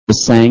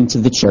sang to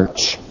the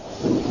church.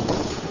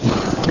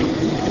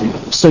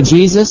 So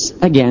Jesus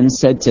again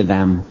said to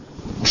them,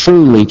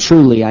 "Truly,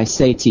 truly, I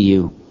say to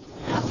you,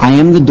 I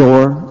am the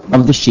door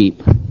of the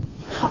sheep.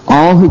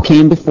 All who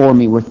came before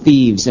me were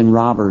thieves and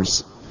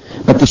robbers,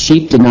 but the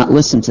sheep did not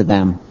listen to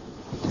them.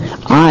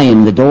 I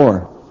am the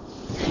door.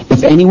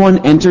 If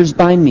anyone enters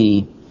by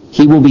me,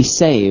 he will be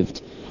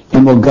saved,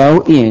 and will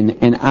go in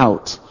and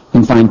out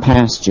and find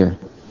pasture.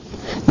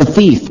 The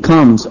thief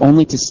comes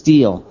only to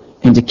steal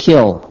and to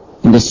kill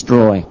and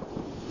destroy.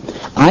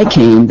 I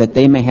came that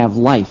they may have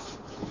life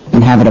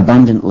and have it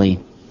abundantly.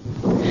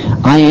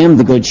 I am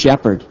the good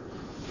shepherd.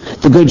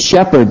 The good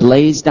shepherd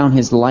lays down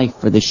his life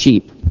for the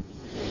sheep.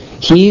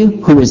 He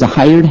who is a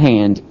hired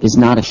hand is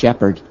not a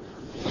shepherd,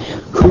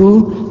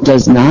 who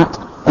does not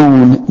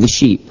own the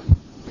sheep.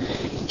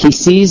 He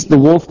sees the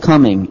wolf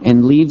coming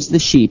and leaves the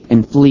sheep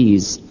and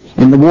flees,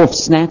 and the wolf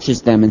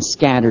snatches them and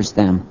scatters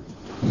them.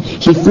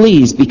 He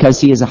flees because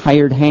he is a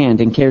hired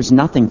hand and cares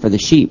nothing for the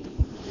sheep.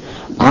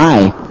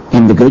 I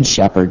am the good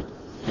shepherd.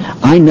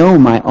 I know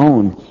my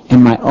own,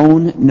 and my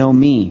own know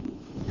me.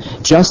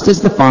 Just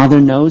as the Father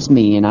knows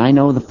me, and I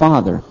know the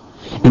Father,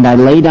 and I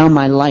lay down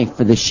my life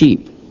for the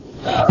sheep.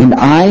 And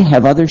I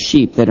have other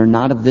sheep that are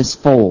not of this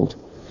fold.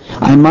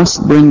 I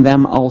must bring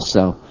them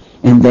also,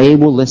 and they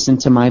will listen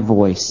to my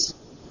voice.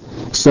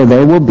 So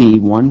there will be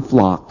one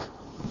flock,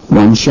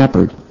 one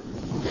shepherd.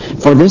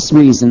 For this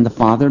reason the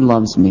Father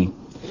loves me,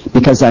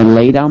 because I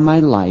lay down my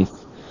life,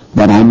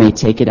 that I may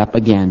take it up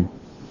again.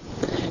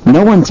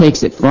 No one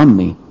takes it from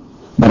me,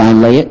 but I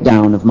lay it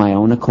down of my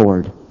own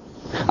accord.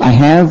 I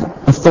have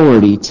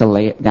authority to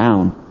lay it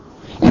down,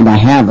 and I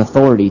have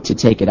authority to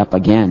take it up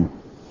again.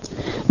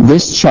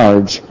 This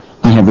charge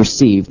I have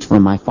received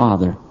from my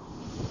Father."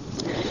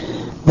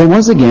 There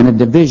was again a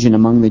division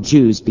among the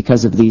Jews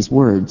because of these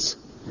words.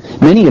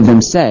 Many of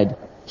them said,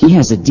 "He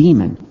has a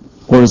demon,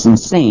 or is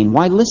insane.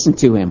 Why listen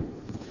to him?"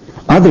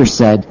 Others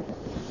said,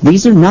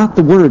 "These are not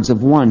the words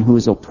of one who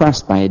is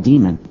oppressed by a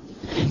demon.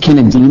 Can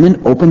a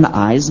demon open the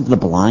eyes of the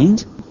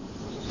blind?"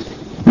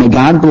 May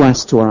God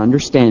bless to our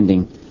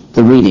understanding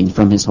the reading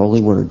from His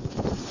holy word.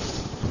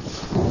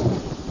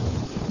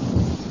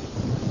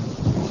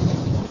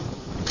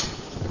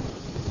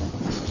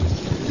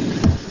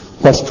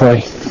 Let's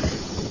pray.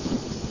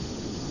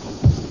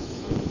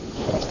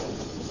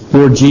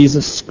 Lord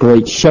Jesus,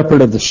 great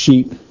shepherd of the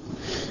sheep,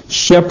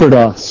 shepherd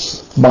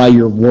us by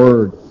your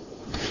word.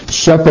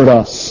 Shepherd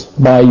us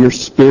by your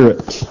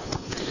Spirit.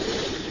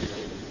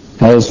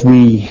 As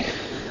we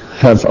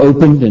have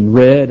opened and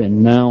read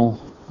and now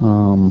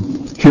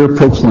here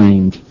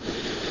proclaimed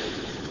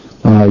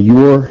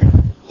your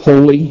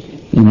holy,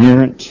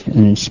 inerrant,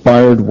 and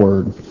inspired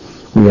word,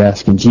 we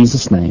ask in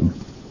Jesus' name.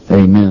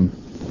 Amen.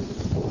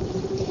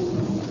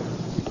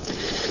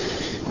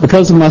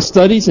 Because of my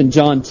studies in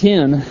John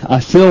 10,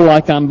 I feel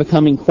like I'm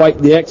becoming quite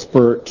the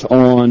expert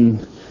on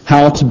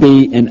how to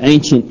be an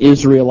ancient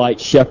Israelite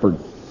shepherd.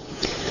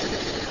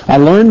 I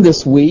learned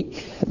this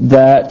week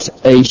that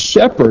a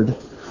shepherd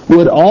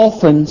would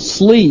often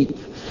sleep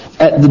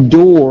at the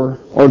door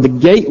or the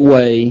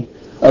gateway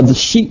of the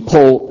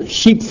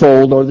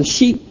sheepfold or the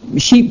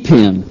sheep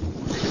pen.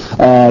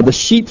 The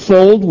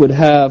sheepfold would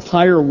have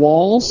higher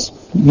walls,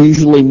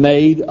 usually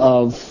made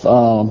of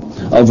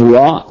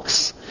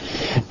rocks.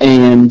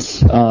 And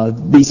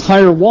these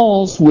higher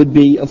walls would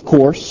be, of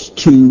course,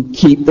 to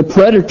keep the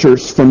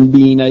predators from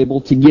being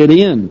able to get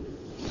in.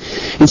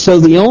 And so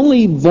the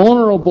only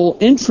vulnerable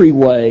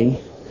entryway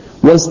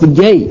was the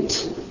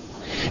gate.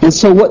 And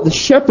so what the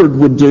shepherd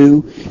would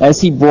do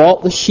as he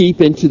brought the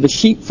sheep into the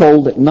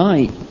sheepfold at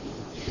night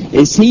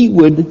is he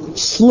would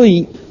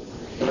sleep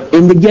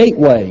in the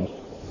gateway.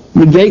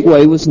 The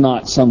gateway was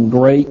not some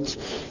great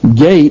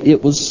gate.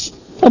 It was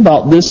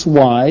about this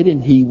wide,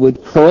 and he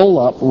would curl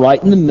up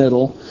right in the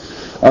middle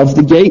of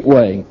the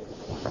gateway.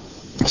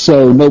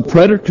 So no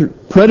predator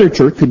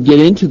could get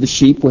into the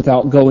sheep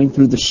without going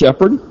through the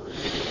shepherd,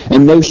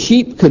 and no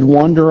sheep could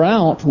wander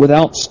out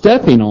without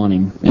stepping on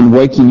him and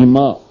waking him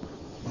up.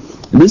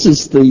 This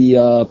is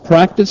the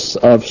practice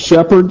of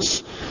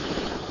shepherds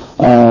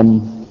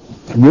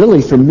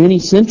really for many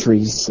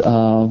centuries.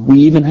 We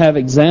even have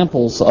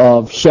examples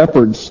of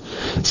shepherds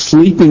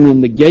sleeping in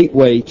the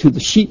gateway to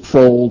the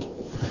sheepfold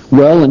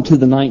well into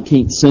the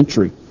 19th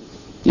century.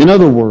 In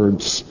other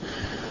words,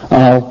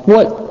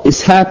 what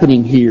is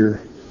happening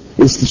here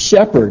is the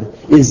shepherd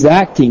is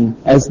acting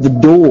as the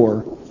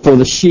door for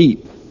the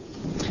sheep.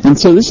 And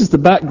so this is the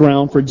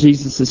background for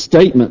Jesus'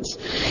 statements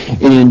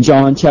in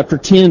John chapter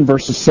 10,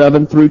 verses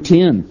 7 through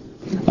 10.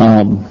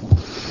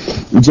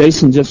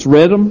 Jason just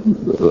read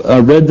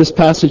this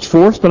passage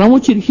for us, but I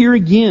want you to hear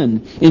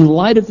again, in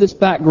light of this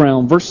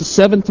background, verses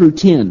 7 through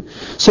 10.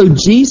 So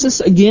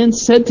Jesus again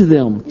said to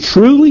them,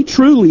 "Truly,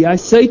 truly, I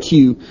say to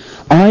you,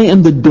 I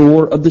am the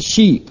door of the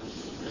sheep.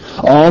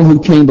 All who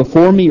came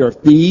before me are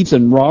thieves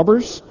and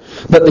robbers,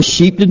 but the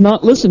sheep did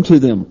not listen to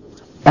them.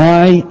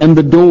 I am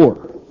the door.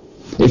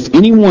 If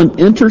anyone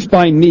enters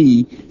by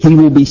me, he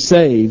will be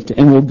saved,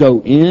 and will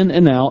go in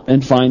and out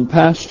and find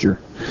pasture.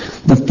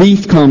 The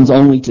thief comes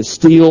only to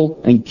steal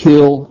and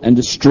kill and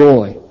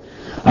destroy.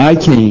 I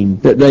came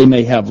that they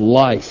may have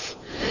life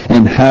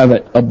and have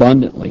it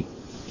abundantly.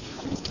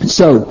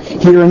 So,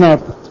 here in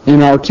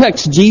our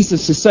text,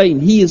 Jesus is saying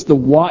He is the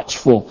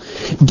watchful,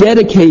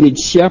 dedicated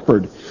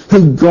shepherd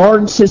who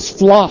guards His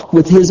flock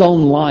with His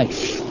own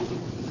life.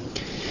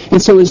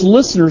 And so His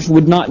listeners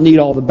would not need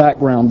all the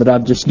background that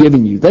I've just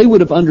given you. They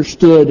would have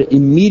understood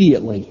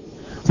immediately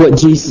what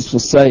Jesus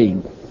was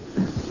saying.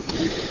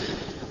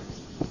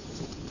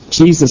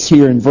 Jesus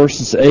here in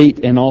verses 8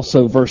 and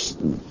also verse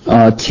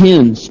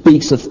 10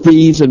 speaks of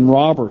thieves and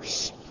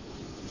robbers.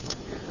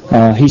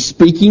 He's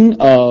speaking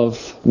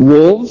of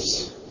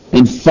wolves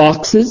and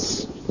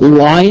foxes,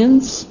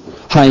 lions,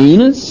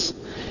 hyenas,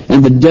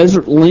 and the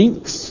desert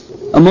lynx,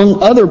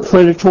 among other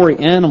predatory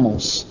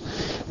animals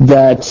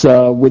that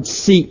would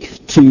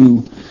seek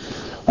to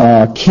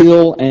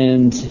kill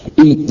and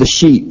eat the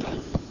sheep.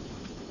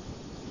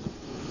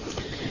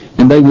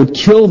 And they would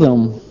kill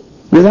them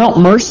without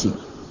mercy.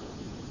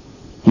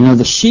 You know,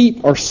 the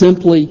sheep are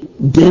simply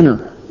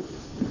dinner.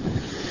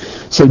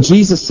 So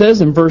Jesus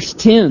says in verse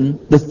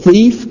 10, the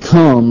thief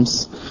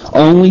comes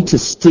only to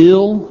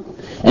steal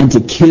and to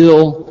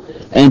kill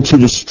and to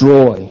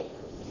destroy.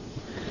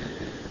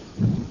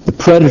 The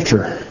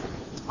predator,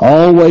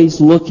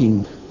 always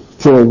looking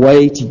for a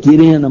way to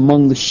get in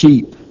among the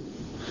sheep.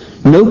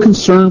 No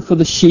concern for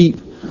the sheep,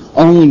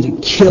 only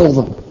to kill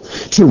them,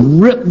 to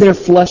rip their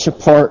flesh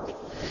apart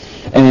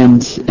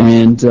and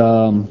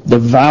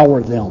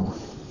devour them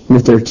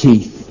with their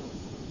teeth.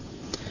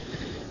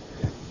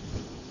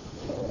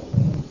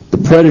 The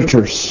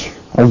predators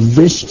are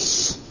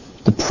vicious.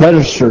 The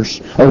predators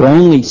are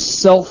only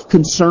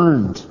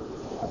self-concerned.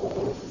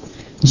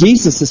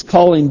 Jesus is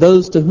calling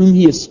those to whom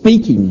He is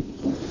speaking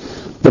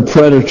the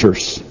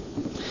predators.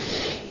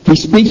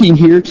 He's speaking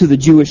here to the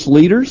Jewish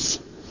leaders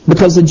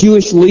because the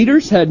Jewish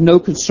leaders had no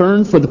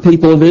concern for the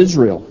people of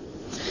Israel.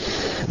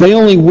 They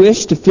only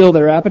wished to fill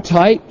their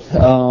appetite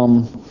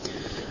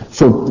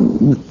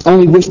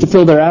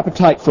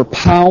for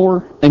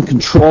power and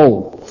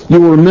control. You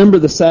will remember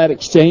the sad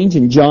exchange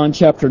in John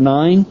chapter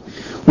 9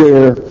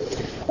 where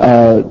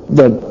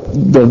the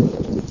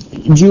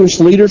Jewish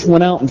leaders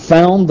went out and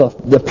found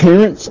the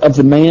parents of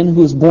the man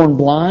who was born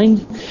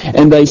blind,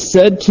 and they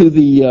said to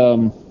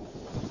them,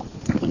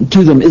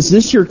 "Is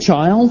this your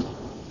child?"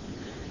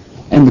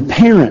 And the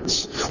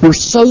parents were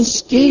so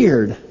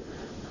scared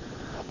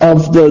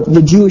of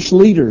the Jewish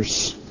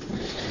leaders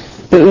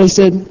that they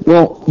said,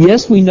 "Well,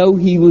 yes, we know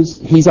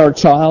he's our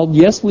child.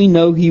 Yes, we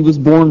know he was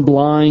born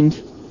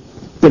blind.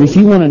 But if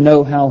you want to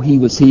know how he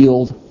was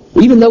healed,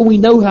 even though we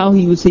know how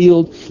he was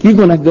healed, you're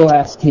going to go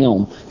ask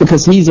him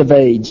because he's of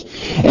age."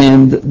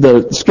 And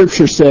the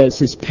Scripture says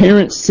his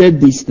parents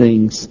said these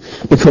things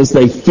because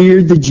they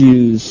feared the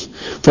Jews,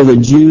 for the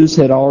Jews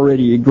had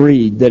already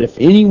agreed that if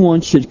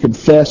anyone should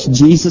confess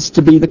Jesus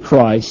to be the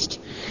Christ,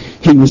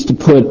 he was to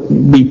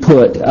be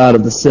put out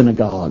of the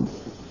synagogue.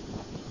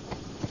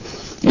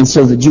 And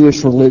so the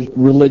Jewish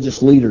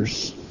religious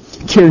leaders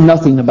care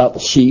nothing about the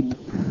sheep.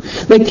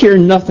 They care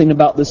nothing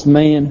about this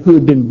man who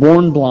had been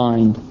born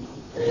blind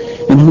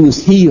and who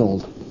was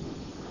healed.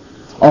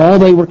 All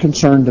they were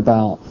concerned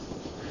about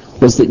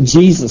was that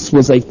Jesus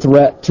was a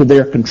threat to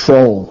their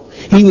control.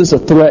 He was a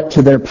threat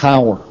to their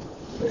power.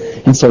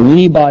 And so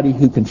anybody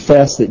who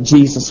confessed that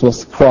Jesus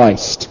was the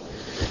Christ,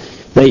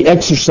 they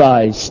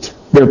exercised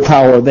their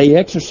power. They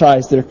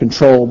exercised their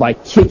control by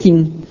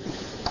kicking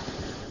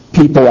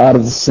people out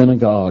of the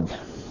synagogue.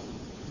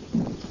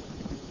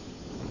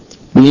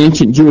 The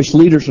ancient Jewish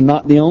leaders are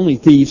not the only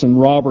thieves and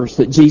robbers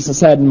that Jesus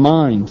had in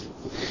mind.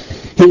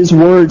 His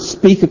words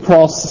speak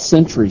across the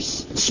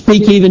centuries,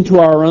 speak even to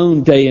our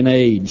own day and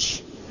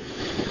age.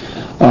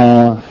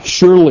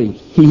 Surely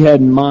He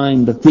had in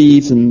mind the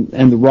thieves and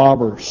the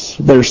robbers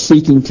that are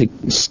seeking to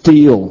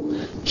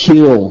steal,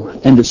 kill,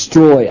 and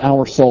destroy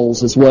our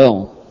souls as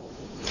well.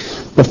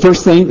 The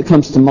first thing that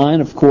comes to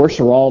mind, of course,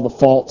 are all the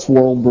false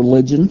world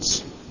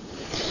religions.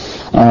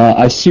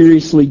 I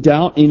seriously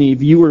doubt any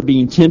of you are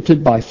being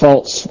tempted by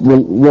false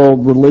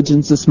world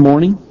religions this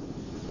morning.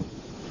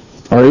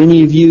 Are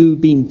any of you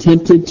being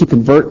tempted to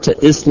convert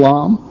to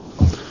Islam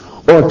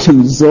or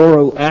to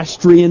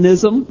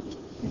Zoroastrianism?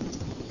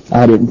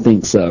 I didn't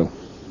think so.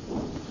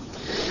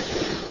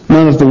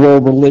 None of the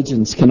world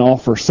religions can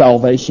offer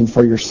salvation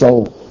for your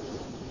soul.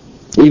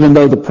 Even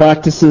though the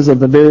practices of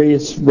the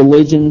various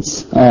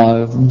religions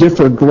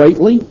differ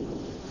greatly,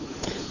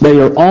 they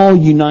are all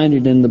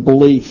united in the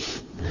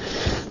belief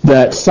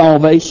that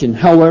salvation,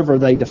 however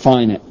they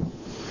define it,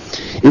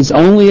 is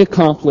only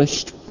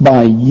accomplished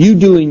by you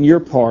doing your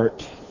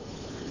part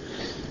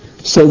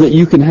so that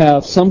you can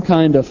have some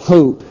kind of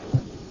hope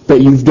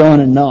that you've done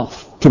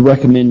enough to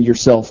recommend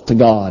yourself to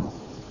God.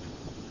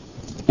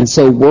 And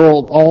so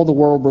all the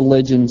world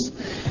religions,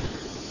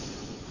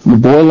 you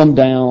boil them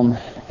down,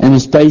 and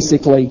it's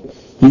basically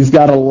you've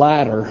got a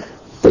ladder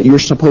that you're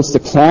supposed to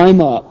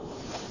climb up,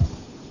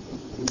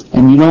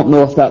 and you don't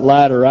know if that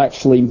ladder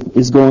actually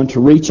is going to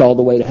reach all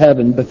the way to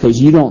heaven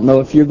because you don't know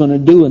if you're going to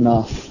do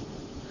enough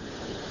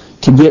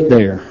to get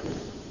there.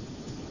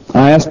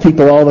 I ask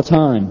people all the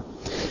time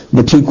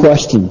the two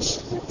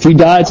questions. If you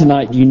died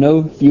tonight, do you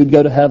know if you'd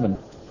go to heaven?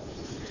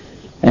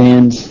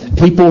 And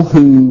people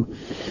who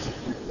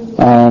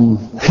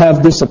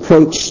have this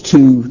approach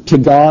to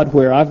God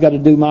where I've got to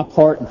do my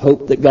part and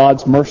hope that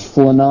God's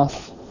merciful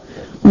enough,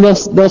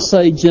 they'll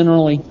say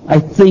generally, I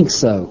think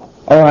so,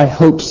 or I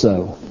hope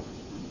so.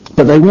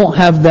 But they won't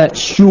have that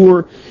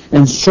sure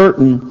and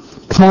certain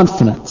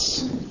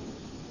confidence,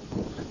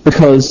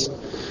 because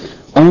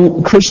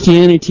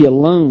Christianity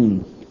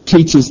alone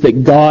teaches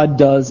that God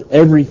does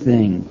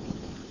everything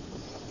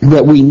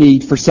that we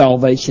need for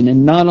salvation.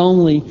 And not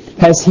only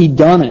has He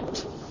done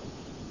it,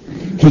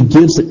 He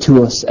gives it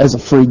to us as a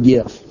free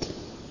gift.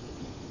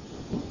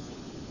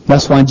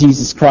 That's why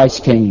Jesus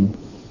Christ came.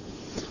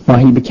 Why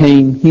He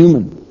became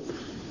human.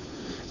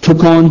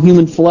 Took on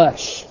human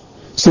flesh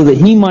so that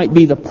He might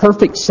be the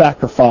perfect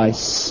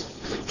sacrifice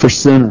for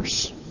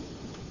sinners.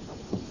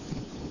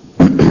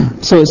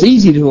 So it's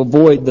easy to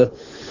avoid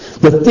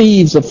the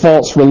thieves of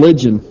false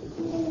religion.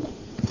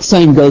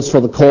 Same goes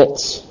for the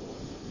cults.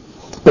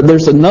 But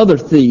there's another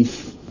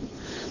thief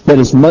that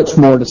is much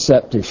more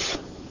deceptive.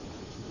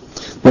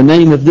 The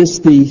name of this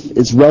thief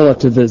is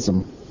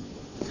relativism.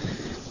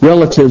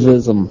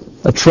 Relativism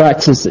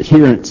attracts its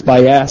adherents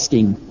by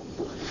asking,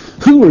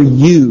 who are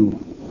you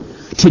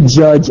to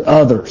judge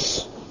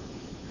others?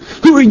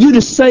 Who are you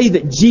to say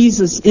that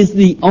Jesus is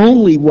the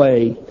only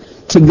way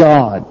to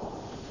God?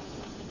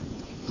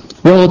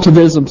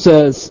 Relativism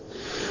says,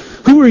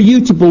 who are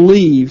you to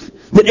believe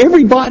that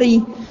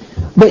everybody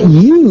but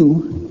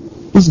you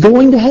is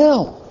going to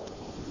hell?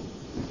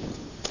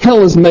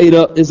 Hell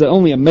is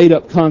only a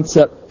made-up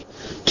concept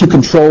to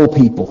control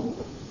people.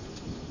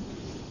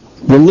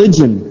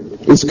 Religion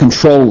is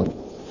controlling.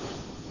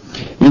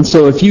 And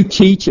so if you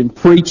teach and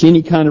preach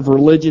any kind of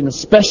religion,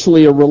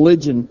 especially a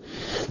religion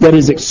that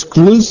is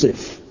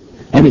exclusive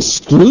and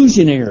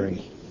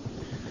exclusionary,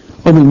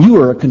 I mean,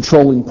 you are a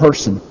controlling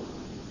person.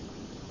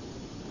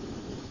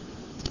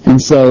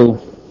 And so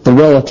the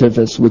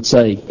relativists would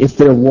say, if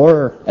there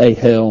were a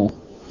hell,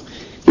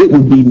 it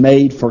would be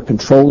made for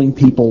controlling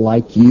people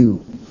like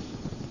you,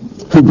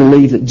 who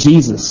believe that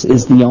Jesus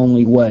is the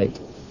only way.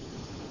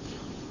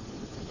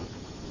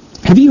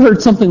 Have you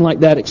heard something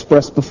like that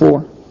expressed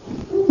before?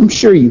 I'm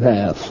sure you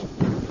have.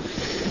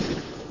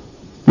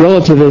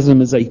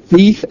 Relativism is a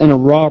thief and a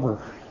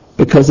robber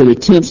because it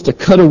attempts to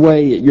cut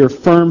away at your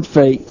firm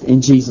faith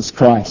in Jesus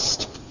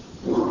Christ.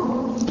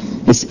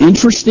 It's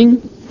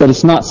interesting, but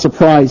it's not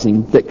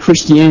surprising that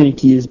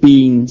Christianity is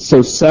being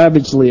so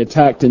savagely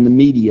attacked in the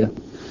media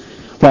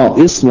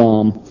while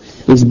Islam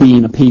is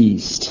being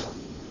appeased.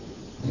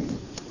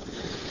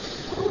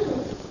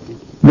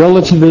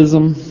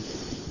 Relativism,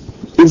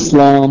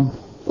 Islam,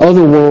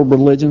 other world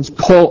religions,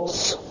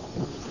 cults,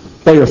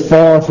 they are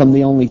far from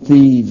the only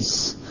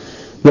thieves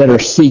that are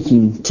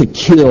seeking to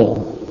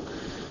kill,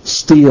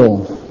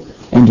 steal,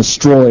 and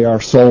destroy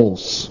our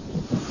souls.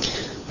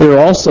 There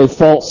are also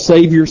false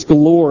saviors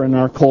galore in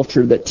our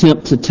culture that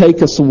tempt to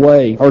take us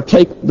away or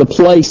take the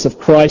place of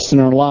Christ in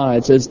our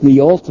lives as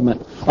the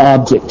ultimate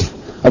object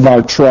of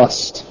our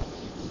trust.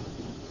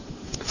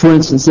 For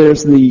instance,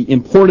 there's the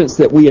importance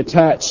that we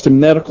attach to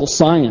medical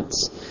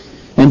science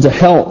and to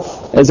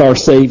health as our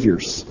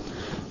saviors.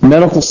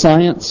 Medical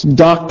science,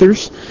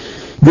 doctors,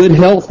 good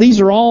health, these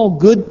are all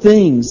good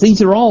things.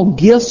 These are all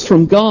gifts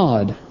from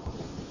God.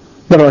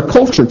 But our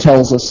culture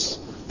tells us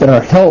that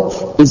our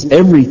health is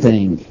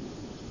everything.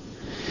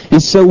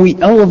 And so we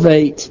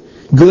elevate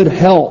good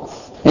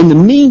health and the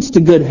means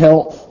to good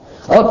health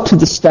up to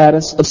the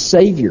status of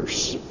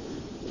saviors.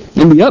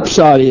 And the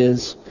upshot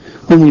is,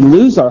 when we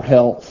lose our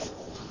health,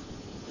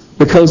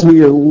 because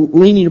we are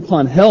leaning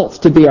upon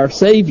health to be our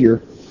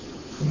savior,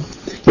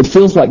 it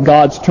feels like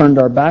God's turned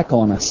our back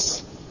on us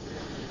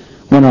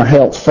when our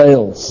health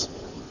fails.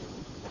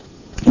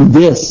 And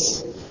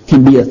this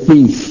can be a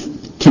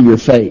thief to your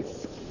faith.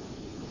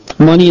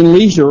 Money and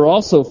leisure are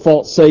also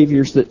false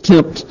saviors that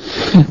tempt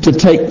to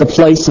take the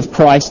place of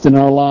Christ in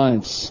our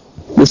lives.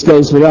 This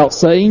goes without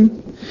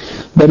saying,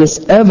 but it's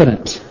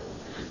evident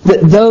that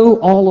though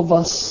all of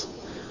us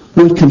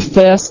would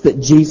confess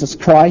that Jesus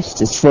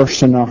Christ is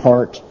first in our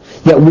heart,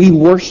 that we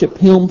worship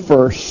Him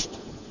first,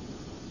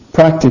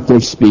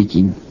 practically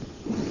speaking,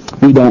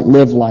 we don't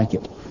live like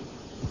it.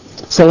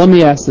 So let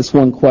me ask this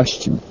one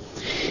question.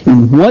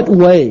 In what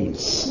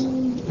ways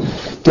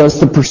does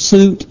the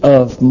pursuit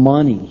of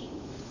money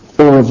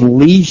or of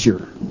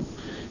leisure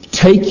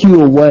take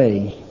you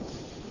away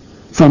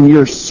from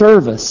your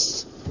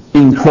service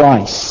in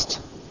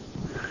Christ?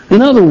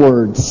 In other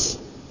words,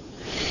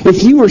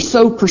 if you are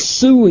so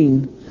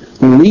pursuing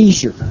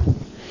leisure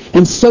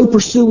and so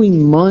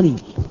pursuing money,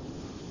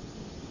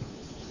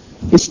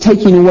 it's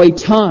taking away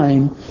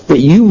time that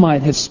you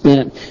might have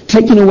spent,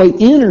 taking away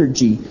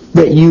energy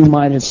that you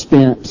might have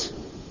spent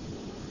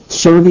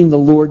serving the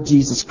Lord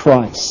Jesus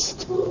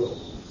Christ.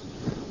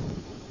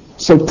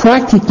 So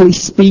practically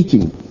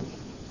speaking,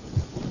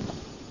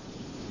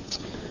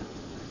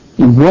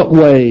 in what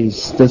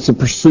ways does the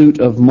pursuit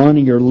of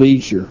money or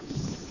leisure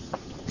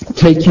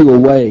take you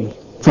away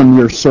from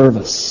your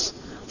service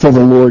for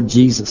the Lord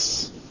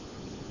Jesus?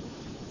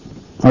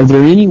 Are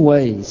there any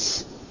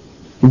ways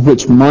in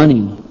which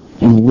money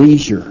and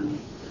leisure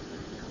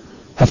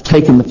have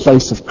taken the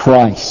place of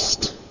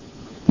Christ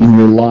in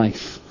your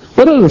life?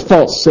 What other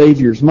false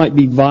saviors might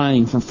be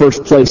vying for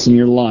first place in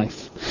your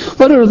life?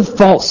 What other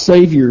false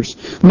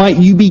saviors might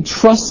you be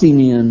trusting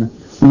in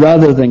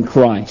rather than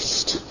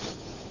Christ?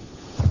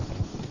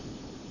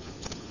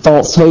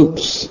 False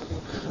hopes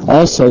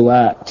also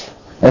act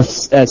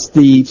as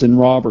thieves and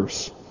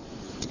robbers.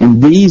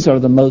 And these are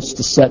the most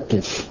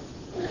deceptive,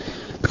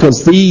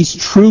 because these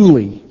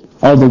truly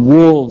are the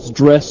wolves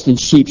dressed in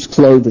sheep's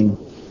clothing,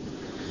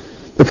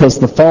 because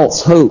the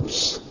false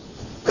hopes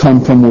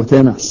come from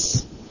within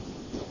us.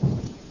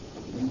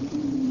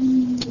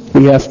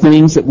 We have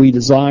things that we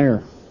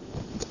desire,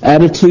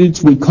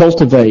 attitudes we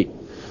cultivate,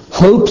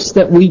 hopes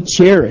that we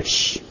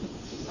cherish.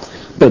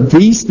 But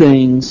these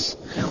things,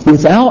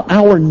 without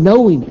our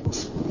knowing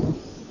it,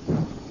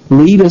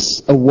 lead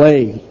us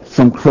away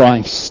from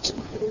Christ.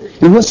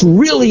 And what's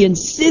really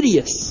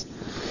insidious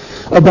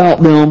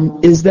about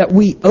them is that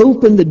we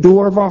open the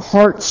door of our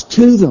hearts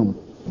to them.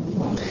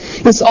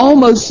 It's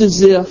almost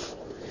as if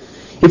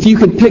you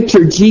could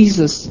picture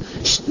Jesus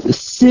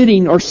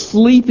sitting or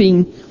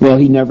sleeping, well,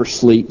 he never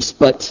sleeps,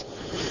 but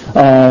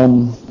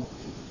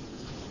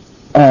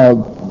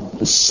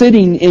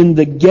sitting in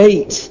the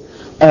gate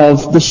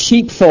of the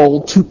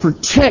sheepfold to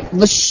protect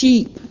the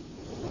sheep.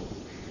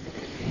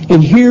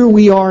 And here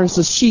we are as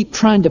a sheep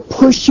trying to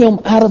push him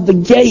out of the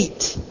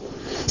gate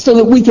so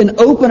that we can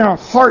open our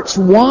hearts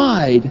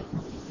wide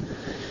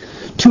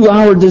to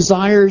our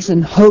desires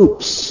and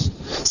hopes,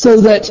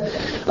 so that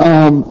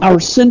our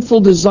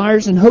sinful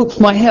desires and hopes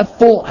might have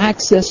full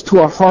access to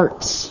our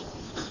hearts.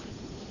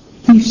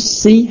 Can you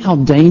see how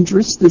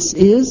dangerous this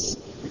is?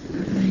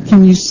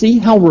 Can you see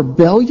how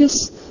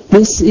rebellious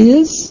this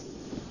is?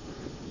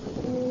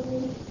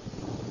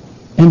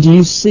 And do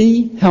you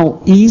see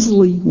how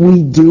easily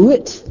we do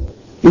it,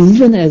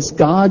 even as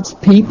God's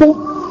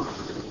people?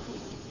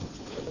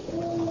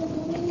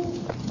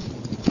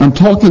 I'm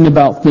talking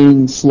about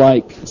things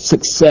like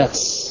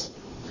success,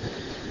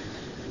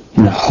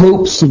 and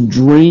hopes and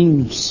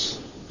dreams,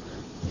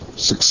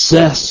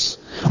 success,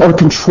 or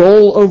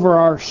control over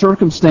our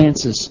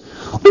circumstances,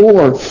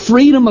 or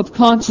freedom of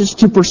conscience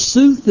to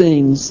pursue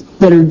things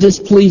that are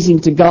displeasing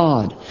to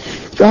God.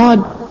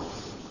 God,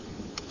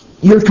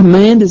 your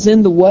command is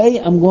in the way.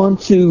 I'm going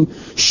to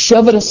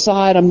shove it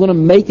aside. I'm going to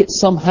make it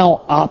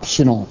somehow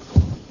optional.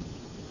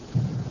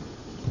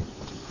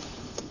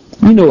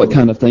 You know what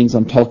kind of things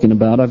I'm talking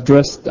about. I've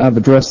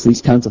addressed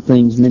these kinds of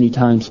things many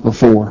times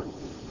before.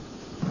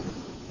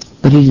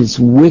 But it is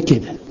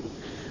wicked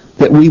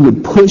that we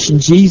would push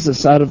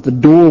Jesus out of the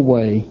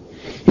doorway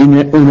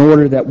in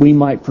order that we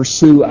might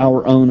pursue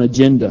our own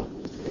agenda.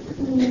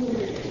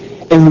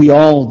 And we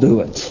all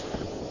do it.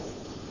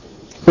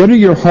 What are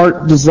your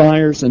heart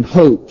desires and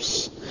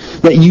hopes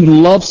that you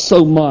love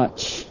so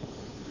much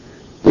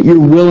that you're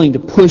willing to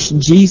push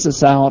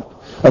Jesus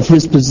out of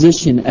his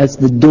position as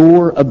the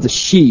door of the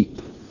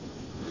sheep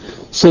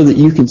so that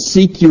you can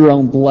seek your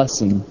own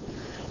blessing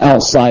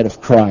outside of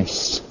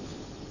Christ?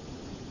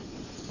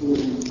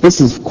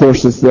 This, of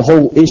course, is the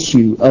whole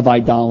issue of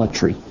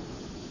idolatry.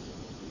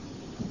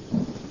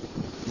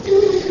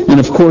 And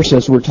of course,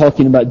 as we're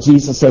talking about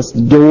Jesus as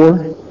the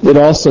door, it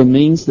also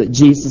means that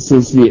Jesus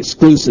is the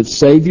exclusive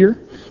Savior.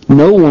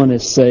 No one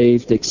is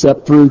saved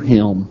except through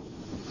Him.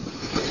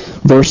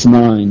 Verse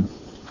 9.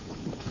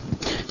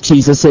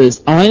 Jesus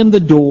says, I am the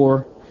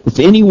door. If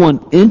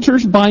anyone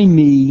enters by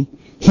me,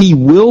 he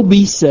will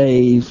be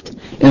saved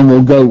and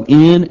will go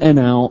in and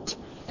out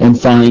and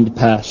find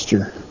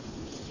pasture.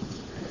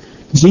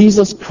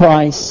 Jesus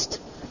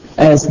Christ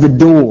as the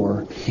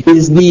door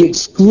is the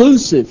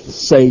exclusive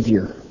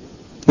Savior.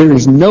 There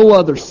is no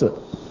other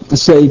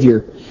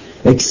Savior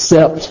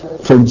except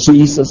for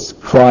Jesus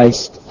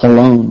Christ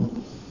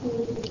alone.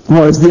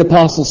 Or as the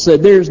apostle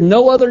said, there is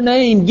no other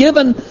name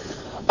given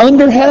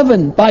under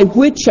heaven by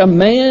which a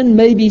man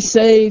may be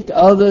saved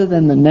other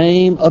than the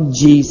name of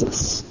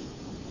Jesus.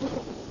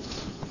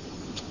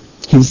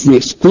 He's the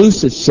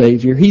exclusive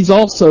Savior. He's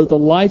also the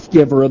life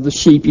giver of the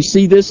sheep. You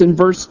see this in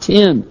verse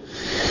 10.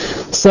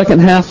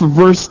 Second half of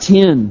verse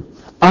 10.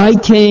 I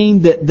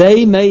came that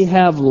they may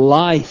have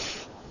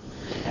life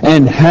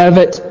and have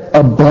it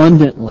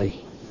abundantly.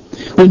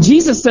 When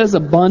Jesus says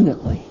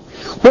abundantly,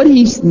 what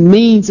he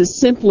means is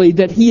simply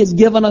that he has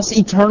given us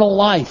eternal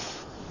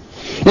life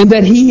and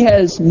that he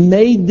has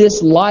made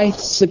this life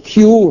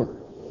secure.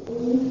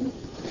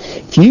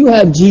 If you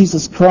have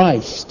Jesus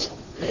Christ,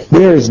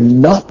 there is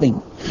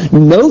nothing,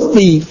 no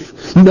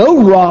thief,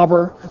 no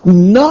robber,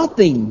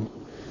 nothing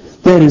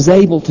that is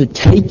able to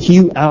take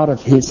you out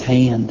of his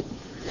hand.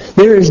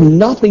 There is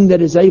nothing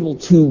that is able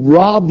to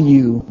rob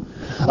you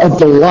of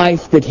the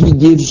life that he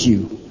gives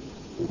you.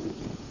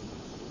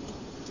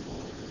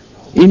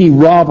 Any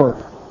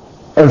robber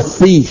or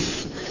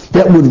thief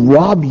that would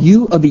rob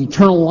you of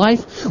eternal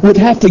life would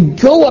have to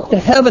go up to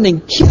heaven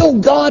and kill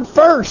God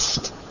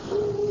first.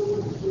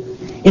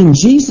 In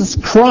Jesus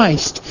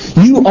Christ,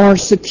 you are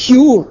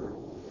secure.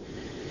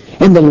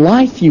 And the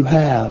life you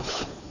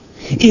have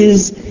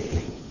is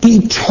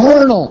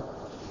eternal.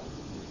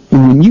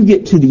 And when you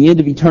get to the end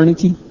of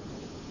eternity,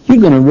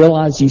 you're going to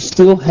realize you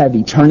still have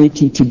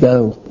eternity to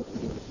go.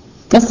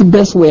 That's the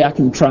best way I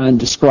can try and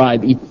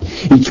describe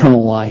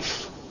eternal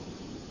life.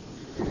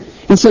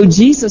 And so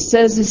Jesus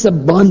says it's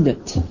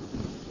abundant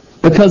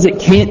because it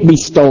can't be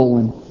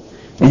stolen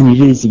and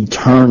it is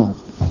eternal.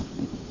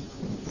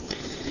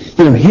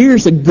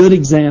 Here's a good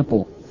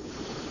example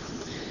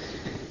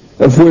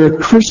of where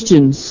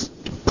Christians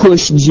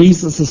push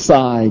Jesus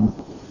aside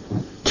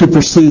to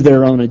pursue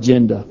their own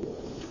agenda.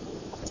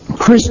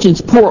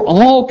 Christians pour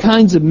all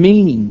kinds of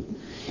meaning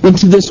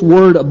into this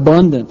word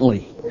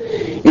abundantly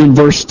in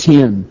verse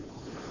 10.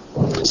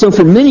 So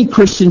for many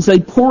Christians, they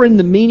pour in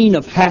the meaning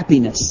of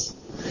happiness.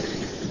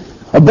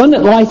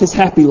 Abundant life is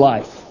happy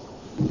life.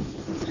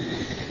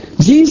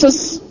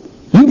 Jesus,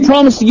 you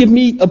promised to give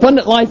me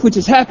abundant life, which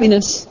is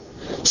happiness.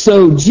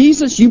 So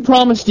Jesus, you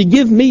promised to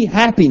give me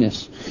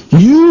happiness.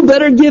 You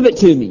better give it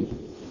to me.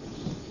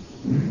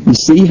 You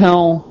see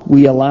how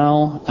we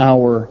allow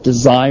our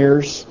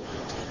desires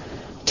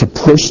to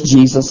push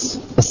Jesus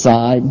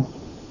aside?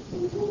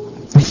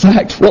 In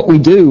fact, what we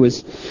do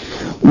is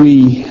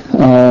we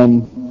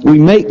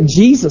make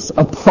Jesus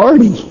a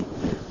party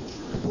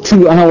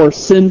to our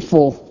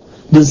sinful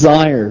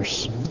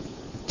desires.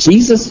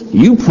 Jesus,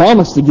 you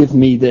promised to give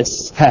me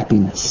this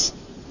happiness.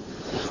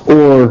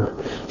 Or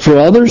for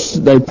others,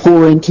 they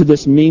pour into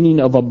this meaning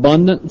of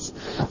abundance.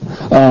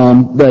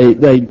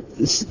 They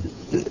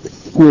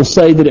will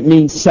say that it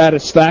means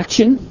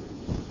satisfaction.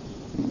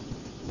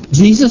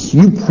 Jesus,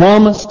 you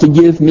promised to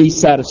give me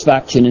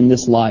satisfaction in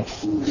this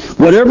life.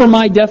 Whatever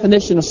my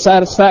definition of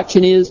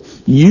satisfaction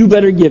is, you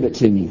better give it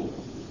to me.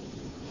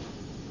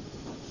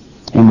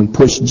 And we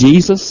push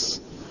Jesus,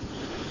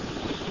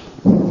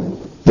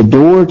 the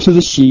door to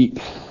the sheep,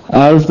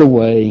 out of the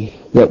way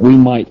that we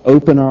might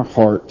open our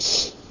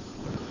hearts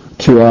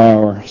to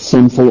our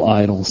sinful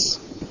idols.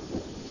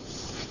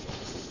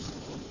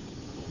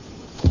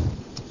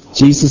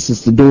 Jesus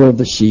is the door of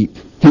the sheep.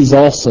 He's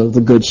also the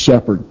good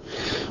shepherd.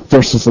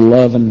 Verses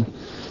 11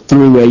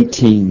 through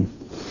 18.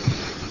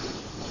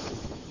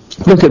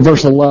 Look at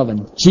verse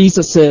 11.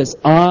 Jesus says,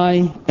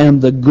 I am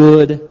the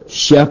good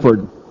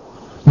shepherd.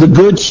 The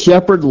good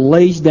shepherd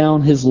lays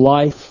down his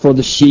life for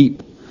the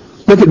sheep.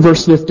 Look at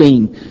verse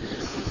 14.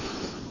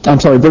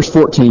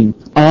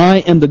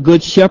 I am the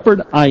good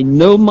shepherd. I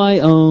know my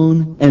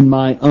own, and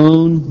my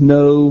own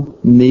know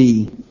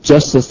me.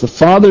 Just as the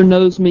Father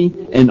knows me,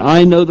 and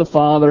I know the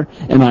Father,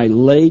 and I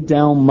lay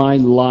down my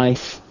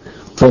life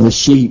for the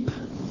sheep.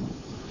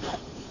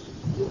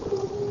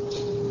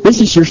 This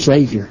is your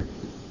Savior,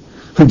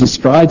 who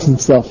describes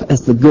himself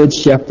as the good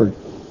shepherd,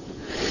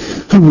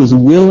 who was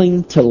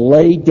willing to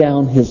lay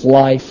down his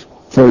life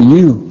for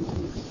you.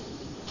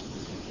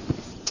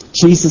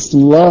 Jesus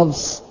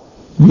loves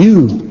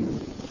you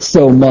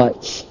so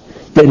much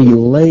that he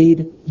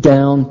laid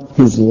down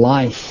his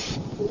life.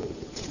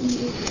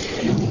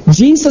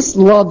 Jesus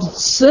loved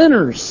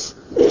sinners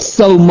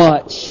so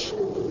much.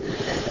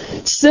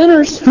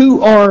 Sinners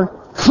who are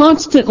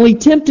constantly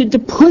tempted to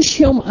push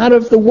him out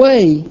of the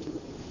way,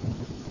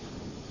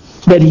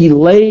 that he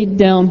laid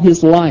down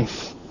his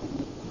life.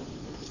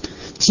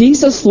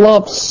 Jesus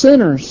loved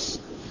sinners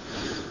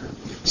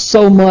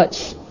so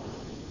much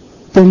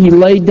that he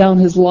laid down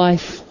his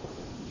life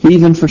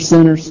even for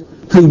sinners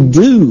who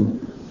do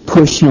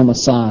push him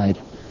aside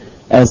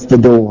as the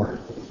door.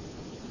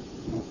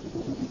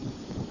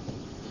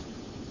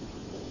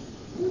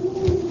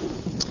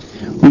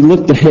 We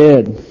looked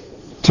ahead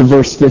to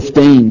verse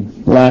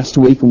 15 last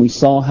week and we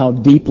saw how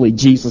deeply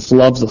Jesus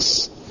loves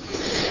us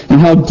and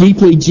how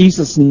deeply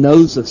Jesus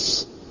knows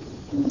us.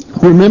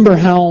 Remember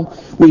how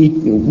we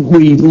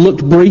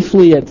looked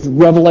briefly at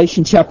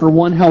Revelation chapter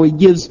 1, how he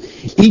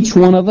gives each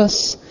one of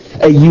us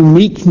a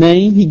unique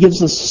name. He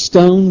gives us a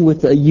stone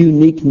with a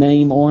unique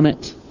name on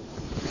it.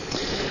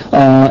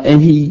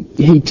 And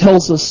he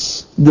tells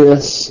us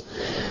this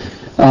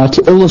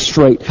to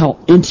illustrate how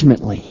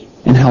intimately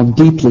and how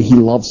deeply he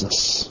loves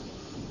us.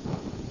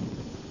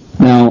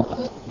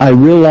 Now, I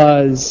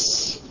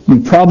realize you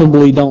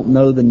probably don't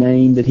know the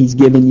name that he's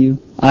given you.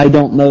 I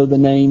don't know the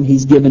name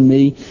he's given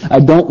me.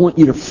 I don't want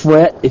you to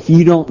fret if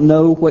you don't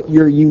know what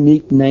your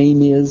unique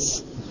name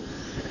is.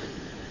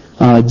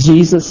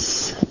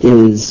 Jesus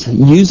is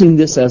using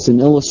this as an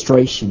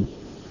illustration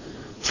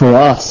for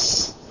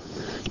us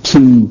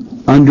to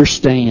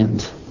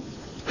understand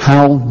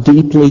how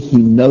deeply he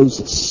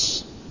knows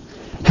us,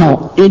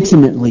 how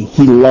intimately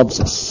he loves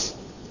us.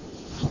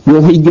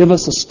 Will he give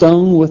us a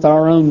stone with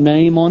our own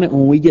name on it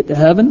when we get to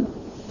heaven?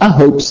 I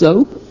hope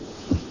so.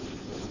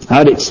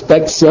 I'd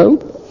expect so.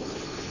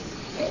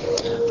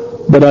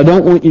 But I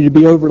don't want you to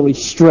be overly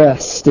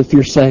stressed if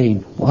you're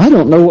saying, well, I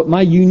don't know what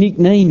my unique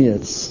name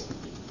is.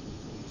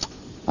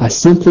 I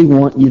simply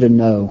want you to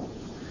know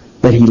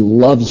that he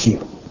loves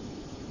you,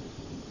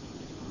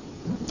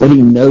 that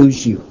he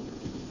knows you,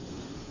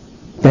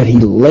 that he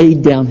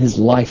laid down his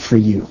life for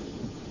you.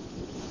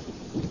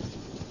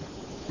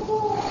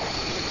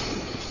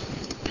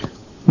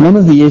 One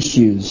of the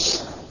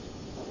issues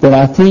that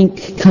I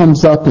think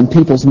comes up in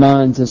people's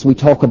minds as we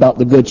talk about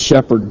the Good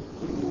Shepherd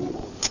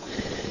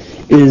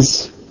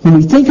is when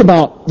we think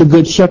about the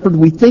Good Shepherd,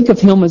 we think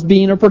of Him as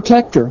being a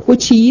protector,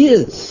 which He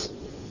is.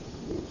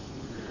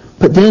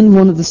 But then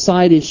one of the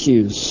side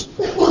issues,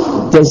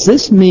 does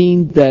this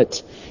mean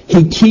that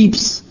He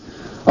keeps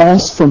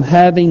us from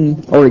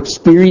having or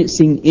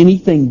experiencing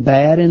anything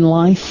bad in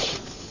life?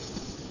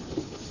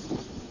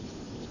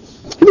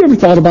 Have you ever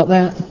thought about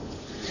that?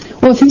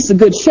 Well, if He's the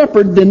Good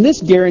Shepherd, then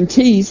this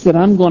guarantees that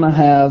I'm going to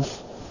have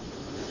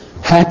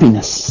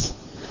happiness.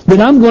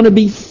 That I'm going to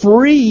be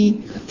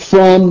free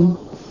from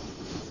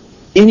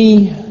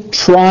any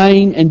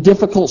trying and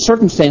difficult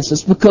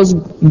circumstances because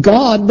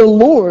God, the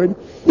Lord,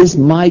 is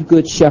my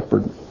Good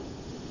Shepherd.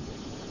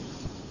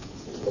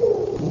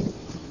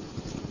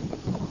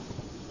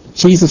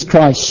 Jesus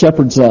Christ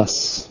shepherds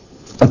us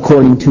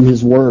according to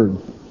His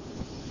Word.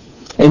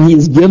 And He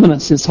has given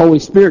us His Holy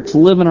Spirit to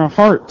live in our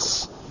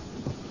hearts.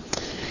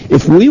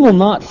 If we will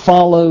not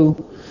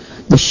follow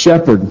the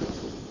shepherd,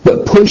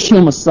 but push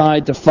Him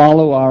aside to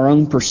follow our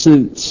own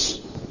pursuits,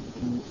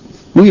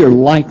 we are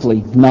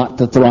likely not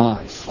to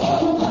thrive.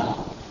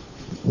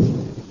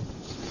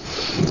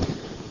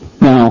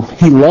 Now,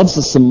 He loves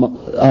us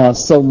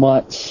so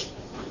much,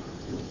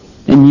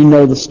 and you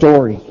know the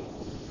story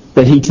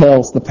that He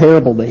tells, the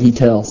parable that He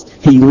tells.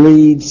 He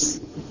leaves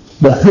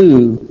the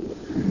who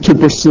to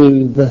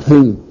pursue the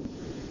who.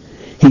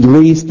 He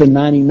leaves the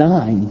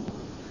 99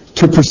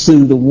 to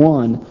pursue the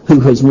one who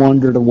has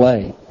wandered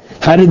away.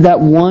 How did that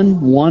one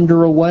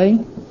wander away?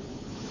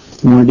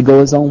 He wanted to go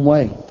his own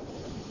way.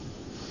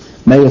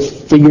 May have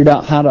figured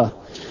out how to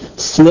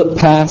slip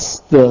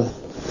past the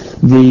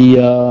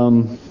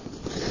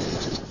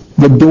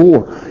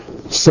door,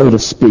 so to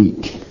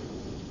speak.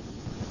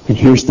 And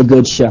here's the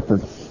Good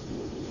Shepherd.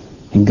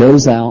 And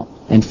goes out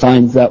and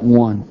finds that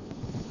one.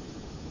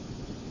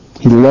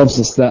 He loves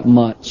us that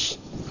much.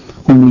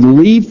 When we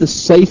leave the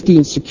safety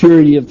and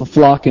security of the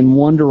flock and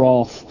wander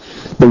off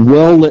the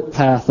well-lit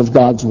path of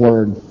God's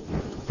Word,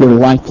 we're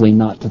likely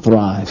not to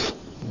thrive.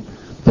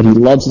 But He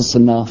loves us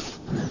enough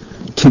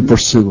to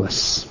pursue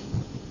us.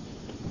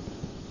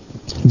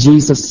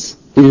 Jesus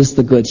is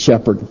the Good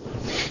Shepherd.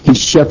 He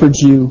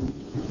shepherds you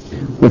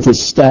with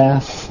His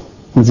staff,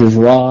 with His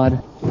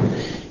rod.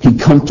 He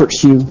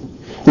comforts you,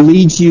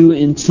 leads you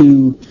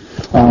into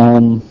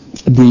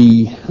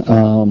the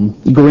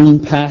green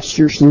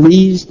pastures,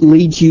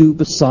 leads you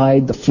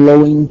beside the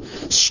flowing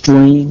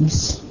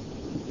streams.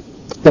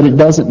 But it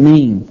doesn't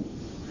mean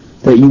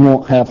that you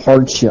won't have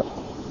hardship.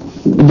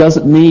 It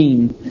doesn't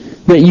mean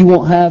that you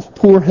won't have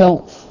poor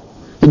health.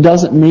 It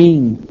doesn't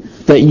mean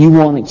that you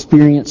won't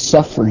experience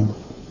suffering.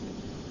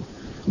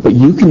 But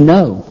you can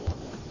know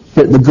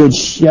that the Good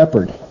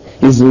Shepherd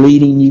is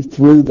leading you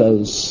through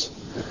those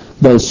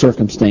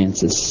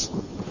circumstances,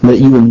 that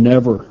you are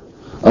never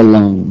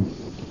alone.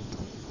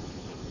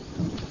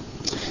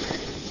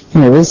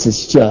 This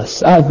is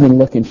just, I've been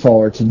looking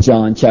forward to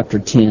John chapter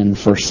 10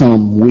 for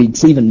some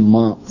weeks, even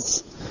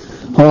months.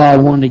 I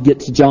wanted to get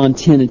to John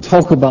 10 and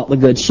talk about the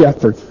Good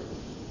Shepherd.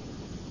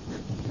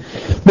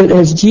 But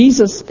as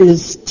Jesus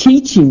is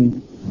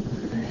teaching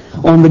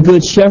on the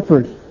Good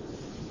Shepherd,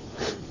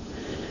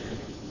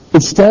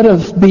 instead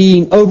of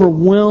being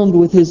overwhelmed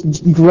with His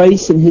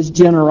grace and His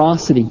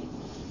generosity,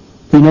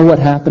 you know what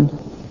happened?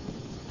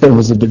 There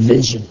was a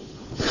division.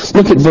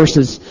 Look at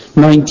verses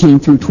 19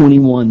 through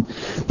 21.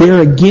 There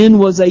again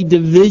was a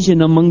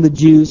division among the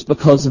Jews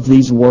because of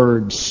these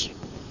words.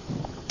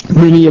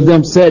 Many of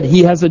them said,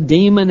 "He has a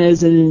demon,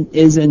 is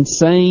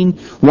insane.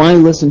 Why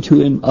listen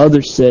to him?"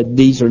 Others said,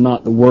 "These are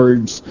not the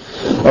words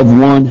of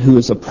one who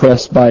is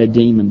oppressed by a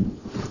demon.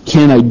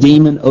 Can a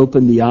demon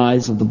open the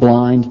eyes of the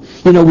blind?"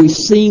 We've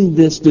seen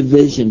this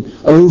division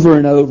over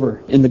and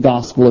over in the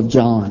Gospel of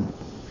John.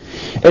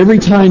 Every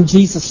time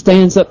Jesus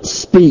stands up to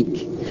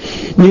speak,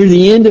 near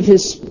the end of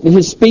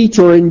his speech,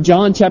 or in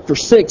John chapter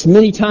 6,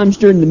 many times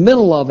during the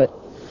middle of it,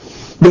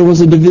 there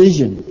was a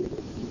division.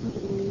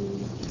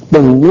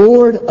 The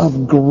Lord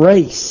of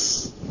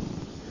grace.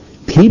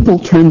 People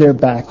turned their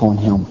back on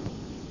Him.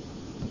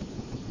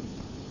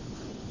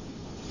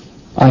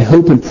 I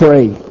hope and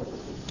pray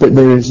that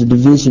there is a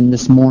division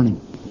this morning.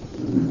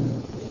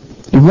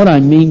 And what I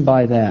mean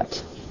by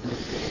that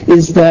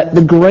is that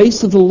the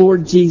grace of the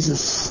Lord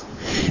Jesus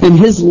and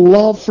His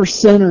love for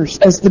sinners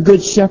as the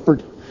Good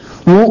Shepherd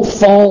won't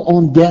fall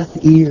on deaf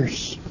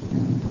ears.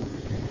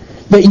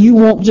 That you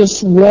won't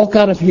just walk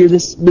out of here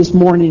this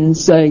morning and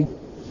say,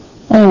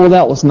 "Oh, well,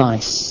 that was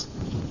nice."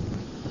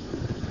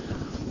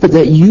 But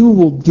that you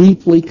will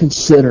deeply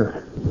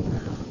consider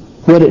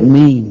what it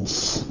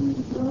means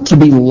to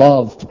be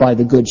loved by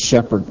the Good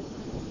Shepherd.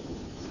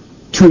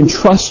 To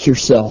entrust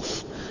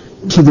yourself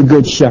to the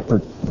Good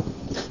Shepherd.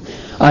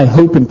 I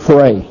hope and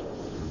pray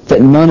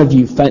that none of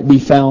you be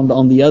found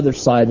on the other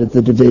side of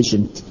the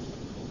division.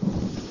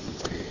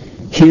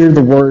 Hear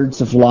the words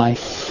of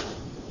life.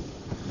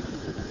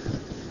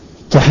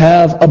 To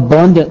have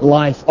abundant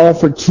life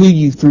offered to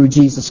you through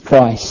Jesus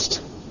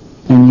Christ,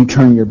 and you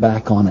turn your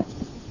back on it.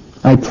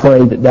 I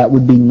pray that that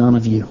would be none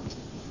of you.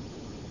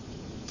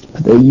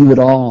 But that you would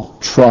all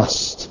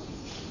trust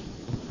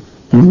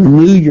and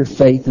renew your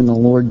faith in the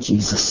Lord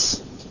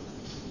Jesus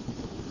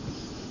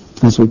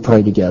as we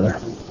pray together.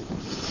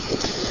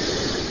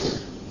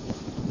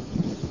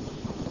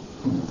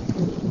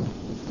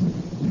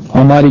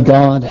 Almighty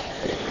God,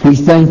 we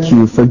thank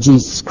you for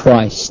Jesus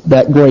Christ,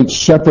 that great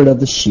shepherd of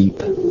the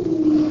sheep.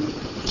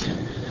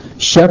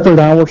 Shepherd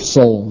our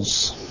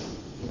souls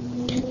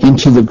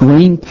into the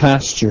green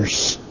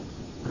pastures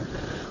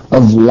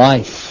of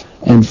life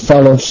and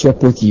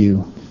fellowship with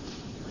you.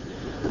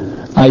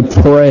 I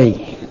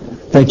pray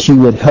that you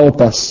would help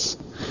us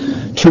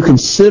to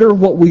consider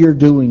what we are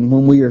doing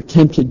when we are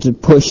tempted to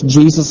push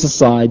Jesus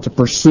aside to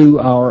pursue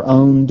our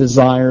own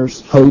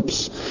desires,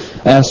 hopes,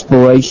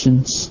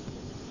 aspirations,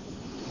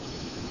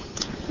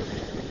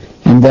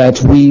 and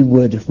that we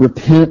would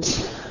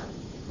repent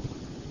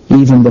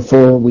even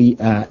before we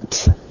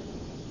act.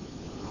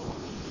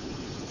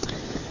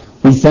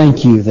 We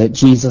thank you that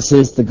Jesus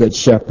is the Good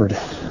Shepherd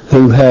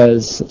who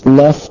has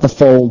left the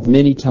fold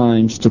many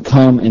times to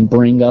come and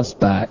bring us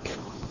back.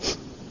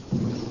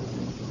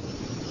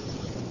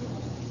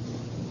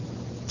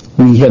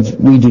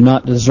 We do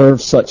not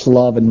deserve such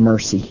love and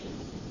mercy.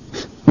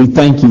 We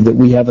thank you that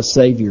we have a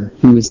Savior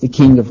who is the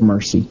King of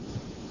mercy.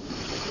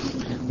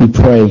 We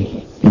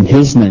pray in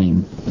His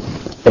name.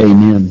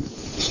 Amen.